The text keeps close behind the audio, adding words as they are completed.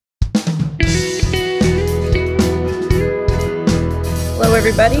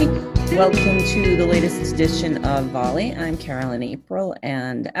everybody. Welcome to the latest edition of Volley. I'm Carolyn April,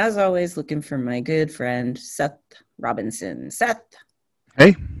 and as always, looking for my good friend, Seth Robinson. Seth.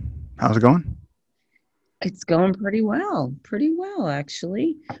 Hey, how's it going? It's going pretty well,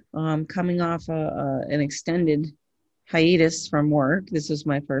 actually. Coming off an extended hiatus from work. This was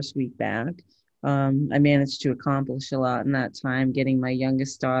my first week back. I managed to accomplish a lot in that time, getting my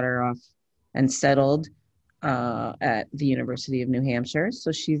youngest daughter off and settled at the University of New Hampshire.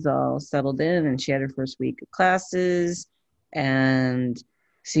 So she's all settled in and she had her first week of classes and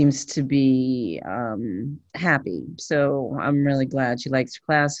seems to be happy. So I'm really glad she likes her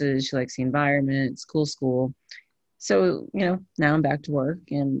classes. She likes the environment. It's cool school. So, now I'm back to work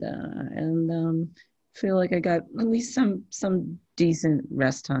and feel like I got at least some decent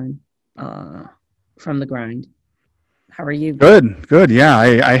rest time from the grind. How are you? Good. Yeah,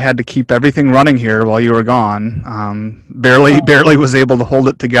 I had to keep everything running here while you were gone. Barely was able to hold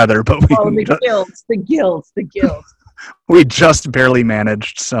it together, but Oh, the guilt. we just barely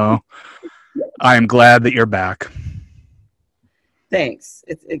managed. So I am glad that you're back. Thanks.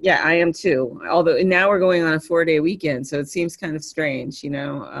 Yeah, I am too. Although now we're going on a 4-day weekend, so it seems kind of strange,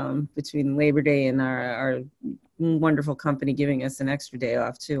 between Labor Day and our wonderful company giving us an extra day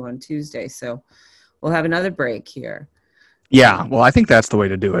off too on Tuesday. So we'll have another break here. Yeah, well, I think that's the way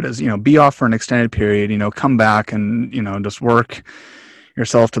to do it is, be off for an extended period, come back and, just work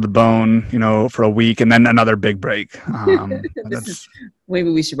yourself to the bone, for a week and then another big break. Maybe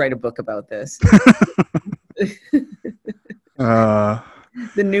we should write a book about this. The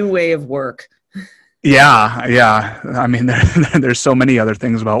new way of work. Yeah. I mean, there's so many other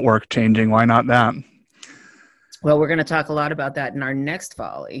things about work changing. Why not that? Well, we're going to talk a lot about that in our next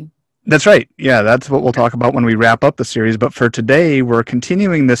volley. That's right. Yeah, that's what we'll talk about when we wrap up the series. But for today, we're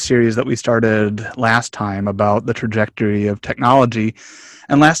continuing this series that we started last time about the trajectory of technology.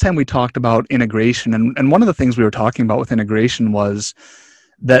 And last time we talked about integration. And one of the things we were talking about with integration was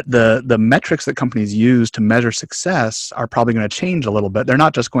that the metrics that companies use to measure success are probably going to change a little bit. They're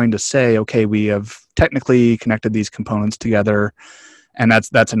not just going to say, okay, we have technically connected these components together and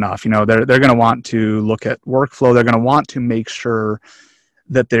that's enough. They're going to want to look at workflow. They're going to want to make sure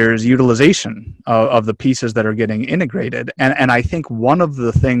that there's utilization of the pieces that are getting integrated. And I think one of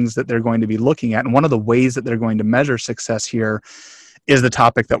the things that they're going to be looking at and one of the ways that they're going to measure success here is the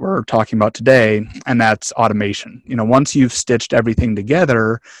topic that we're talking about today, and that's automation. Once you've stitched everything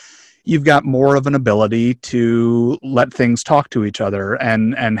together, you've got more of an ability to let things talk to each other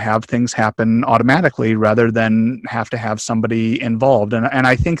and have things happen automatically rather than have to have somebody involved. And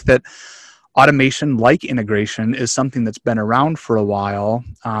I think that automation, like integration, is something that's been around for a while,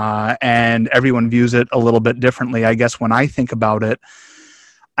 and everyone views it a little bit differently. I guess when I think about it,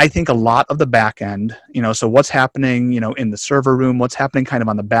 I think a lot of the back end, so what's happening, in the server room, what's happening kind of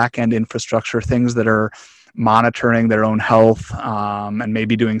on the back end infrastructure, things that are monitoring their own health, and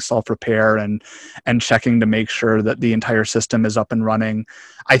maybe doing self-repair and checking to make sure that the entire system is up and running.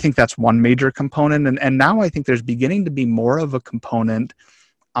 I think that's one major component. And now I think there's beginning to be more of a component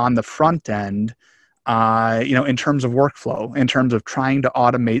on the front end, in terms of workflow, in terms of trying to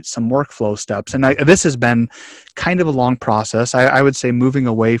automate some workflow steps. And this has been kind of a long process. I would say moving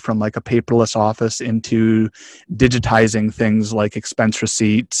away from like a paperless office into digitizing things like expense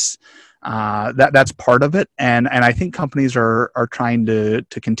receipts. That's part of it. And I think companies are trying to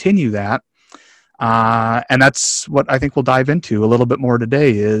continue that. And that's what I think we'll dive into a little bit more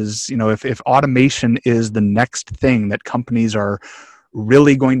today is, if automation is the next thing that companies are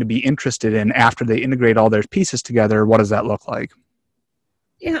really going to be interested in after they integrate all their pieces together, what does that look like?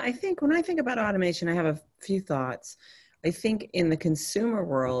 Yeah, I think when I think about automation, I have a few thoughts. I think in the consumer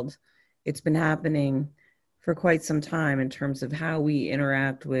world, it's been happening for quite some time in terms of how we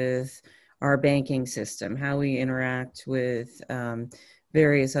interact with our banking system, how we interact with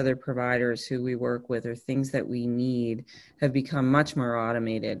various other providers who we work with, or things that we need have become much more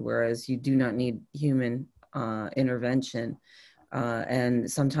automated, whereas you do not need human intervention.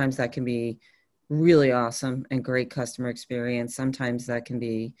 And sometimes that can be really awesome and great customer experience. Sometimes that can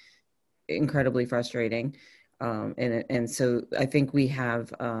be incredibly frustrating. And so I think we've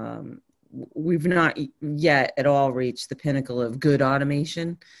not yet at all reached the pinnacle of good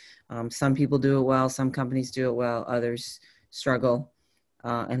automation. Some people do it well, some companies do it well, others struggle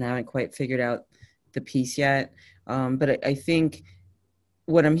and haven't quite figured out the piece yet. But I think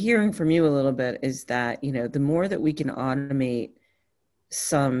what I'm hearing from you a little bit is that, the more that we can automate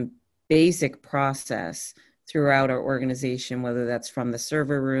some basic process throughout our organization, whether that's from the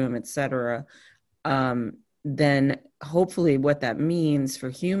server room, et cetera, then hopefully what that means for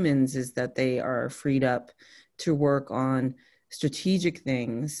humans is that they are freed up to work on strategic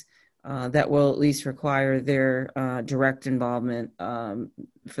things that will at least require their direct involvement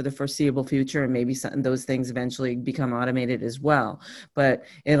for the foreseeable future, and maybe those things eventually become automated as well. But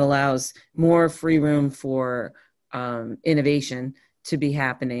it allows more free room for innovation to be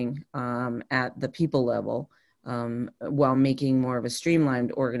happening at the people level, while making more of a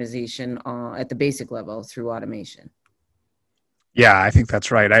streamlined organization at the basic level through automation. Yeah, I think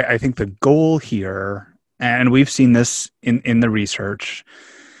that's right. I think the goal here, and we've seen this in the research,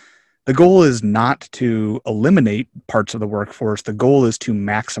 the goal is not to eliminate parts of the workforce. The goal is to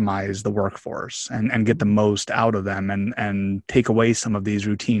maximize the workforce and get the most out of them and take away some of these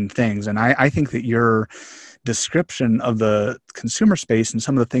routine things. And I think that your description of the consumer space and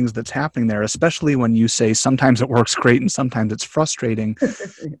some of the things that's happening there, especially when you say sometimes it works great and sometimes it's frustrating,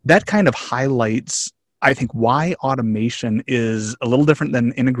 that kind of highlights, I think, why automation is a little different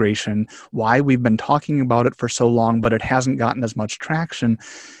than integration, why we've been talking about it for so long, but it hasn't gotten as much traction.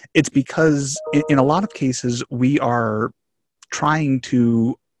 It's because in a lot of cases, we are trying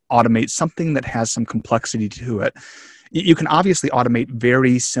to automate something that has some complexity to it. You can obviously automate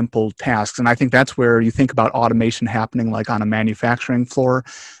very simple tasks. And I think that's where you think about automation happening like on a manufacturing floor.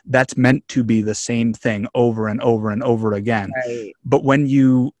 That's meant to be the same thing over and over and over again. Right. But when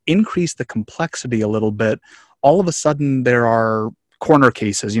you increase the complexity a little bit, all of a sudden there are corner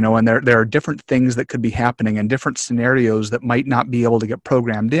cases, and there are different things that could be happening and different scenarios that might not be able to get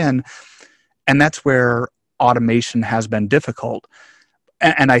programmed in. And that's where automation has been difficult.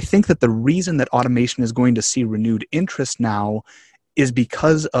 And I think that the reason that automation is going to see renewed interest now is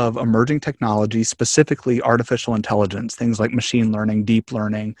because of emerging technology, specifically artificial intelligence, things like machine learning, deep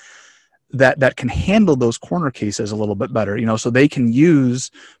learning, that can handle those corner cases a little bit better. So they can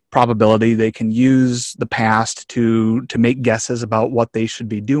use probability, they can use the past to make guesses about what they should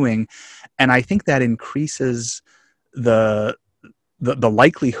be doing. And I think that increases the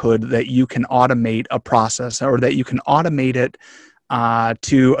likelihood that you can automate a process, or that you can automate it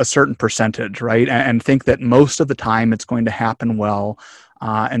to a certain percentage, right? And think that most of the time it's going to happen well.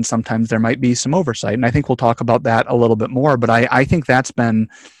 And sometimes there might be some oversight. And I think we'll talk about that a little bit more. But I think that's been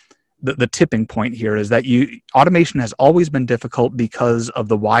the tipping point here, is that automation has always been difficult because of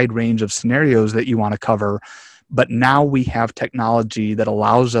the wide range of scenarios that you want to cover. But now we have technology that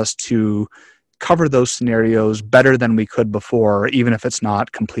allows us to cover those scenarios better than we could before, even if it's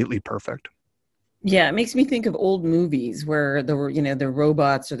not completely perfect. Yeah, it makes me think of old movies where the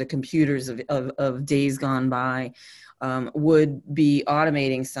robots or the computers of days gone by would be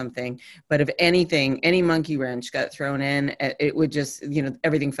automating something, but if anything, any monkey wrench got thrown in, it would just,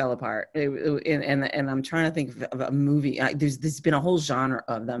 everything fell apart. And I'm trying to think of a movie. There's been a whole genre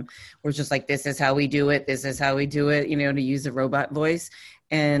of them where it's just like, this is how we do it. This is how we do it. To use a robot voice,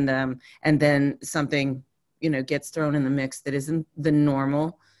 and then something gets thrown in the mix that isn't the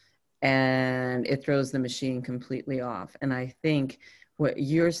normal, and it throws the machine completely off. And I think what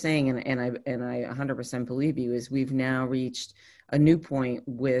you're saying, and I 100% believe you, is we've now reached a new point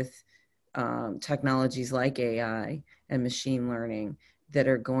with technologies like AI and machine learning that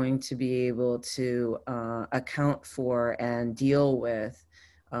are going to be able to account for and deal with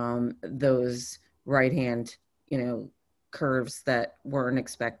those right-hand, curves that weren't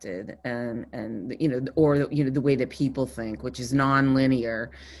expected, and the way that people think, which is non-linear,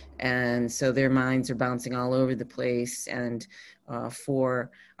 and so their minds are bouncing all over the place. And for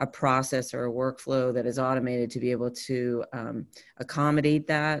a process or a workflow that is automated to be able to accommodate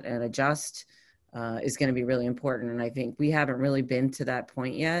that and adjust is going to be really important. And I think we haven't really been to that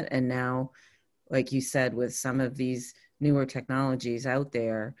point yet. And now, like you said, with some of these newer technologies out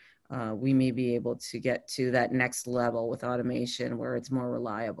there, we may be able to get to that next level with automation where it's more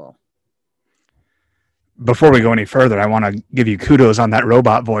reliable. Before we go any further, I want to give you kudos on that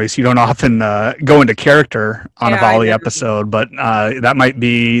robot voice. You don't often go into character on a Volley episode, but that might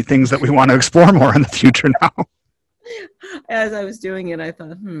be things that we want to explore more in the future now. As I was doing it, I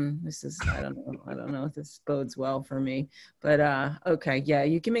thought, I don't know if this bodes well for me. But okay, yeah,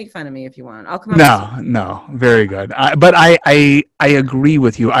 you can make fun of me if you want. I'll come up. No, very good. But I agree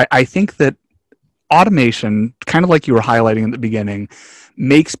with you. I think that automation, kind of like you were highlighting at the beginning,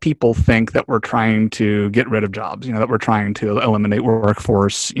 makes people think that we're trying to get rid of jobs, that we're trying to eliminate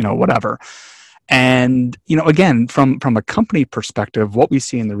workforce, whatever. And, again, from a company perspective, what we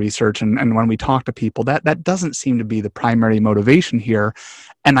see in the research and when we talk to people, that doesn't seem to be the primary motivation here.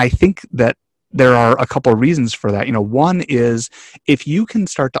 And I think that there are a couple of reasons for that. One is, if you can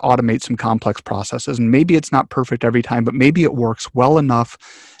start to automate some complex processes, and maybe it's not perfect every time, but maybe it works well enough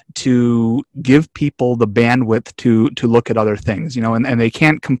to give people the bandwidth to look at other things, and they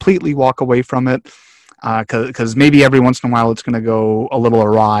can't completely walk away from it. because maybe every once in a while it's going to go a little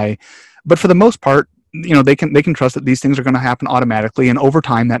awry. But for the most part, they can trust that these things are going to happen automatically, and over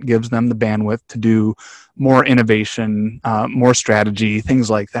time that gives them the bandwidth to do more innovation, more strategy, things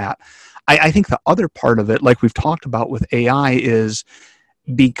like that. I think the other part of it, like we've talked about with AI, is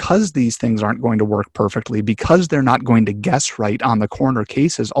because these things aren't going to work perfectly, because they're not going to guess right on the corner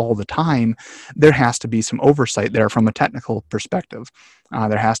cases all the time, there has to be some oversight there from a technical perspective.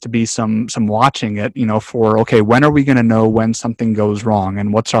 There has to be some watching it, for, okay, when are we going to know when something goes wrong,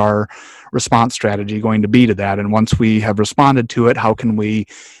 and what's our response strategy going to be to that? And once we have responded to it, how can we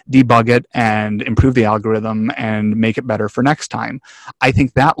debug it and improve the algorithm and make it better for next time? I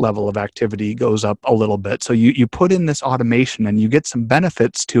think that level of activity goes up a little bit. So you put in this automation and you get some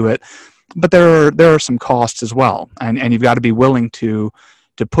benefits to it, but there are some costs as well, and you've got to be willing to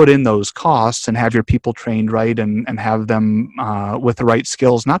put in those costs and have your people trained right, and have them with the right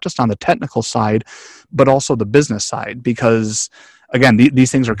skills, not just on the technical side, but also the business side, because again,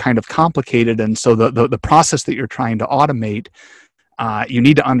 these things are kind of complicated, and so the process that you're trying to automate, you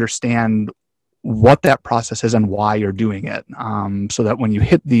need to understand what that process is and why you're doing it, so that when you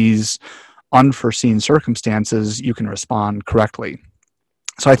hit these unforeseen circumstances, you can respond correctly.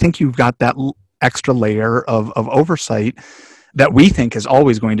 So I think you've got that extra layer of oversight that we think is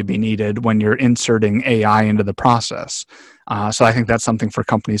always going to be needed when you're inserting AI into the process. So I think that's something for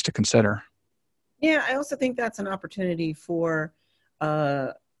companies to consider. Yeah, I also think that's an opportunity for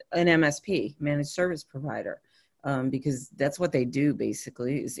an MSP, managed service provider, because that's what they do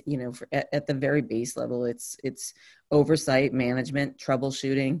basically. Is at the very base level, it's oversight, management,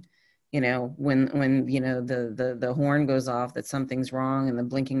 troubleshooting. When the horn goes off that something's wrong and the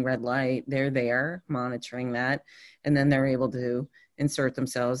blinking red light, they're there monitoring that, and then they're able to insert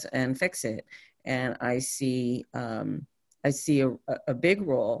themselves and fix it. And I see a big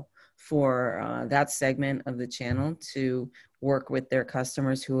role for that segment of the channel to work with their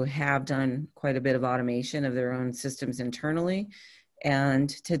customers who have done quite a bit of automation of their own systems internally, and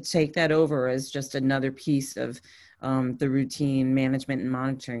to take that over as just another piece of the routine management and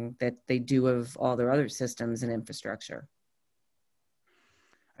monitoring that they do of all their other systems and infrastructure.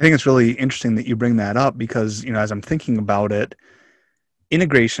 I think it's really interesting that you bring that up, because, as I'm thinking about it,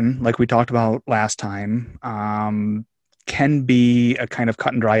 integration, like we talked about last time, can be a kind of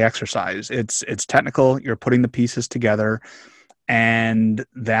cut and dry exercise. It's technical. You're putting the pieces together, and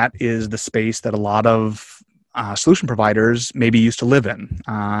that is the space that a lot of solution providers maybe used to live in,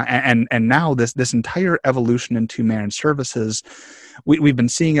 and now this entire evolution into managed services, we've been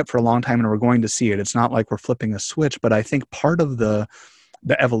seeing it for a long time, and we're going to see it. It's not like we're flipping a switch, but I think part of the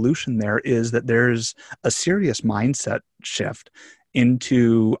evolution there is that there's a serious mindset shift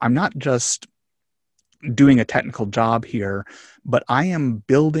into, I'm not just doing a technical job here, but I am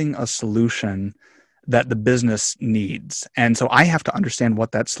building a solution that the business needs. And so I have to understand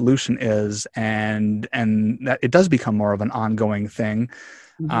what that solution is, and that it does become more of an ongoing thing.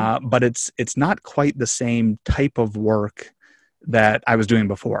 Mm-hmm. But it's not quite the same type of work that I was doing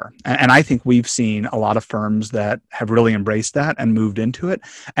before. And I think we've seen a lot of firms that have really embraced that and moved into it.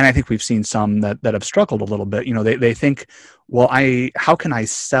 And I think we've seen some that have struggled a little bit. They think, well, how can I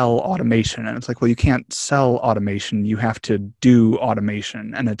sell automation? And it's like, well, you can't sell automation. You have to do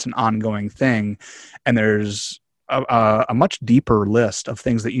automation, and it's an ongoing thing. And there's a much deeper list of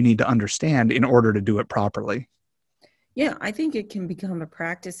things that you need to understand in order to do it properly. Yeah, I think it can become a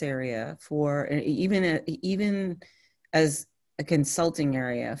practice area for even as a consulting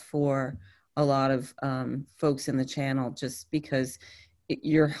area for a lot of folks in the channel, just because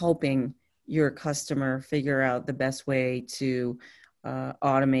you're helping your customer figure out the best way to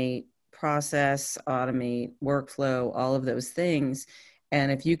automate process, automate workflow, all of those things.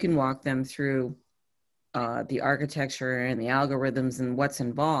 And if you can walk them through the architecture and the algorithms and what's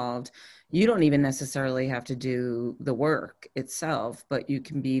involved, you don't even necessarily have to do the work itself, but you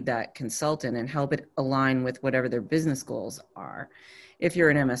can be that consultant and help it align with whatever their business goals are. If you're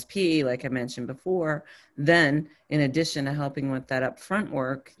an MSP, like I mentioned before, then in addition to helping with that upfront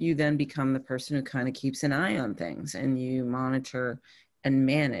work, you then become the person who kind of keeps an eye on things, and you monitor and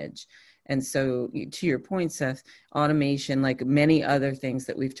manage. And so to your point, Seth, automation, like many other things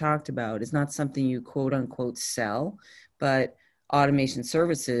that we've talked about, is not something you quote unquote sell, but automation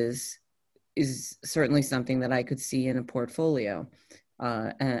services is certainly something that I could see in a portfolio,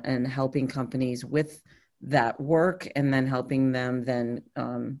 and helping companies with that work, and then helping them then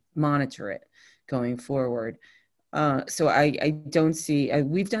monitor it going forward. So I don't see,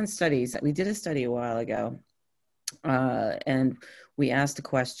 we've done studies. We did a study a while ago, and we asked a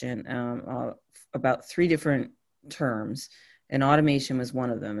question about 3 different terms, and automation was one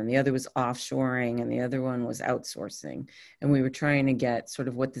of them, and the other was offshoring, and the other one was outsourcing. And we were trying to get sort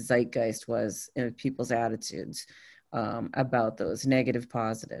of what the zeitgeist was in people's attitudes about those, negative,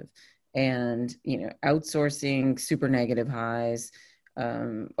 positive. And, outsourcing, super negative highs.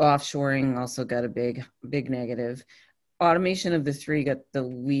 Offshoring also got a big negative. Automation of the three got the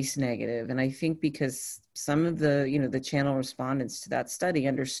least negative. And I think because some of the channel respondents to that study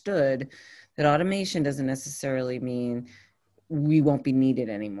understood that automation doesn't necessarily mean we won't be needed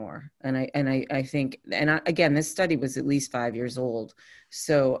anymore. And I think, again, this study was at least 5 years old.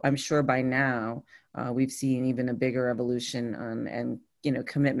 So I'm sure by now we've seen even a bigger evolution and,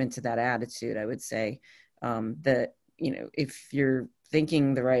 commitment to that attitude. I would say that, if you're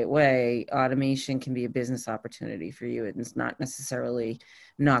thinking the right way, automation can be a business opportunity for you. It's not necessarily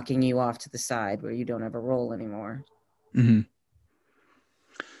knocking you off to the side where you don't have a role anymore. Mm-hmm.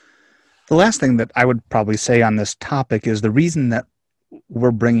 The last thing that I would probably say on this topic is the reason that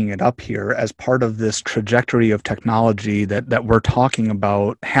we're bringing it up here as part of this trajectory of technology that we're talking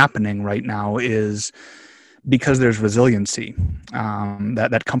about happening right now is because there's resiliency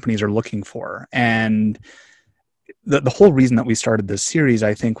that companies are looking for. And the whole reason that we started this series,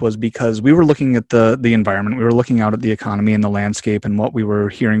 I think, was because we were looking at the environment, we were looking out at the economy and the landscape and what we were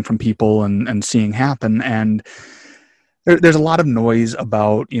hearing from people and seeing happen. And there's a lot of noise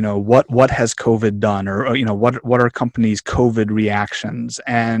about, what has COVID done, or what are companies' COVID reactions,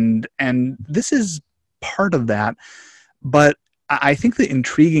 and this is part of that. But I think the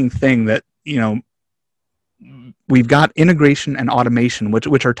intriguing thing that we've got integration and automation,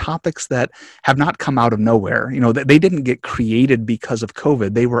 which are topics that have not come out of nowhere. They didn't get created because of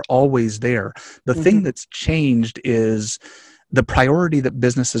COVID; they were always there. The thing that's changed is the priority that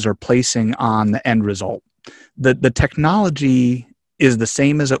businesses are placing on the end result. The technology is the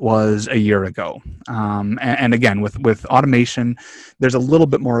same as it was a year ago. And again, with automation, there's a little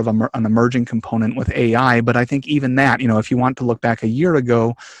bit more of an emerging component with AI, but I think even that, if you want to look back a year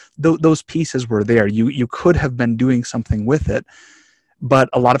ago, those pieces were there. You could have been doing something with it, but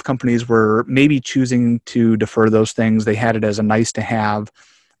a lot of companies were maybe choosing to defer those things. They had it as a nice to have.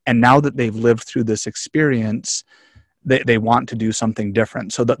 And now that they've lived through this experience, they want to do something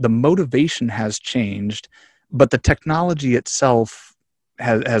different. So the motivation has changed, but the technology itself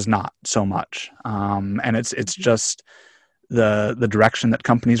has not so much. And it's just the direction that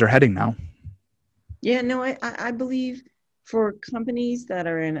companies are heading now. Yeah, no, I believe for companies that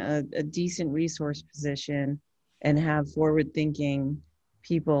are in a decent resource position and have forward-thinking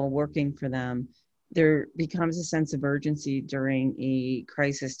people working for them, there becomes a sense of urgency during a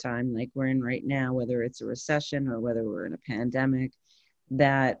crisis time like we're in right now, whether it's a recession or whether we're in a pandemic,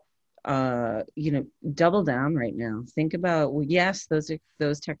 that double down right now. Think about, well, yes,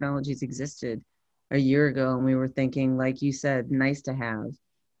 those technologies existed a year ago, and we were thinking, like you said, nice to have.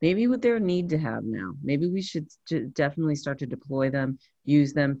 Maybe what they're need to have now. Maybe we should definitely start to deploy them,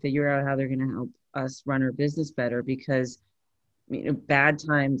 use them, figure out how they're going to help us run our business better, because bad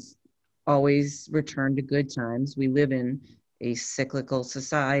times always return to good times. We live in a cyclical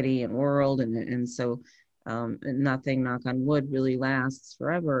society and world, and so nothing, knock on wood, really lasts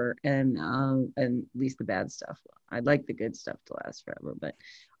forever, and at least the bad stuff. I'd like the good stuff to last forever, but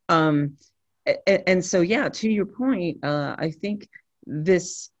and so, yeah, to your point, I think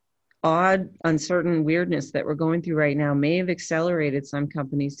this odd, uncertain weirdness that we're going through right now may have accelerated some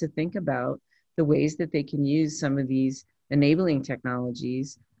companies to think about the ways that they can use some of these enabling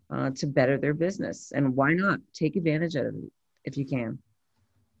technologies to better their business. And why not take advantage of it if you can?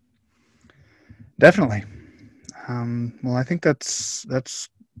 Definitely. Well, I think that's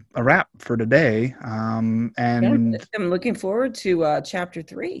a wrap for today. And I'm looking forward to chapter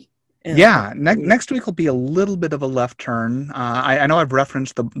 3. Yeah, next week will be a little bit of a left turn. I know I've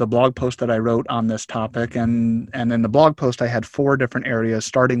referenced the blog post that I wrote on this topic, and in the blog post I had 4 different areas,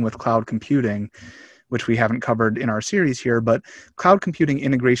 starting with cloud computing, which we haven't covered in our series here, but cloud computing,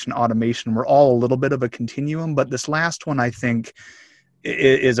 integration, automation were all a little bit of a continuum, but this last one I think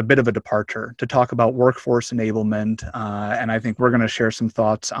is a bit of a departure to talk about workforce enablement, and I think we're going to share some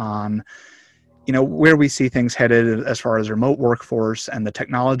thoughts on where we see things headed as far as remote workforce and the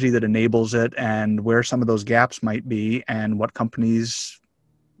technology that enables it, and where some of those gaps might be, and what companies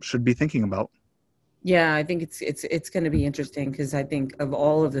should be thinking about. Yeah, I think it's going to be interesting, because I think of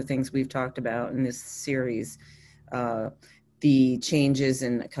all of the things we've talked about in this series, the changes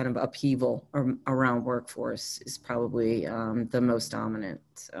and kind of upheaval around workforce is probably the most dominant.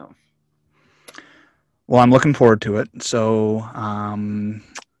 So, well, I'm looking forward to it. So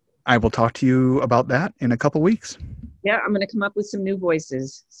I will talk to you about that in a couple weeks. Yeah, I'm going to come up with some new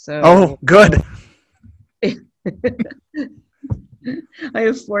voices. So. Oh, good. I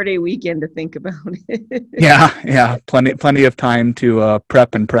have 4-day weekend to think about it. Yeah, plenty of time to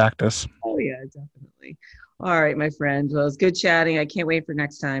prep and practice. Oh yeah, definitely. All right, my friend. Well, it's good chatting. I can't wait for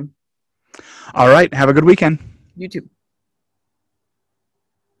next time. All right, have a good weekend. You too.